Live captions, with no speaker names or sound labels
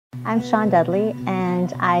I'm Shawn Dudley,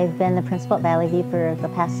 and I've been the principal at Valley View for the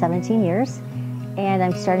past 17 years, and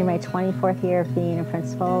I'm starting my 24th year of being a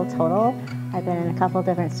principal total. I've been in a couple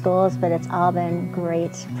different schools, but it's all been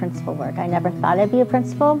great principal work. I never thought I'd be a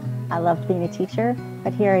principal. I loved being a teacher,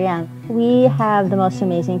 but here I am. We have the most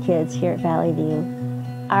amazing kids here at Valley View.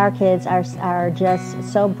 Our kids are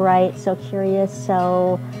just so bright, so curious,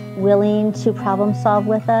 so willing to problem solve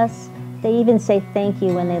with us. They even say thank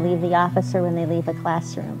you when they leave the office or when they leave a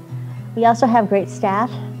classroom. We also have great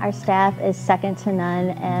staff. Our staff is second to none,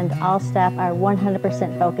 and all staff are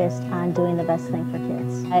 100% focused on doing the best thing for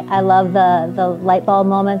kids. I love the light bulb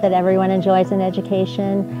moment that everyone enjoys in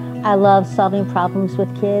education. I love solving problems with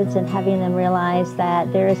kids and having them realize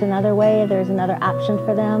that there is another way, there's another option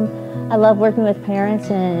for them. I love working with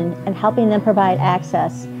parents and helping them provide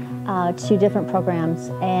access to different programs,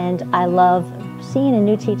 and I love seeing a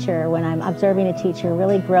new teacher, when I'm observing a teacher,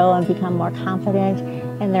 really grow and become more confident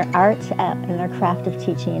in their art and their craft of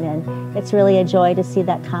teaching. And it's really a joy to see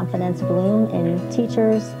that confidence bloom in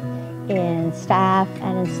teachers, in staff,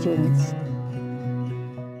 and in students.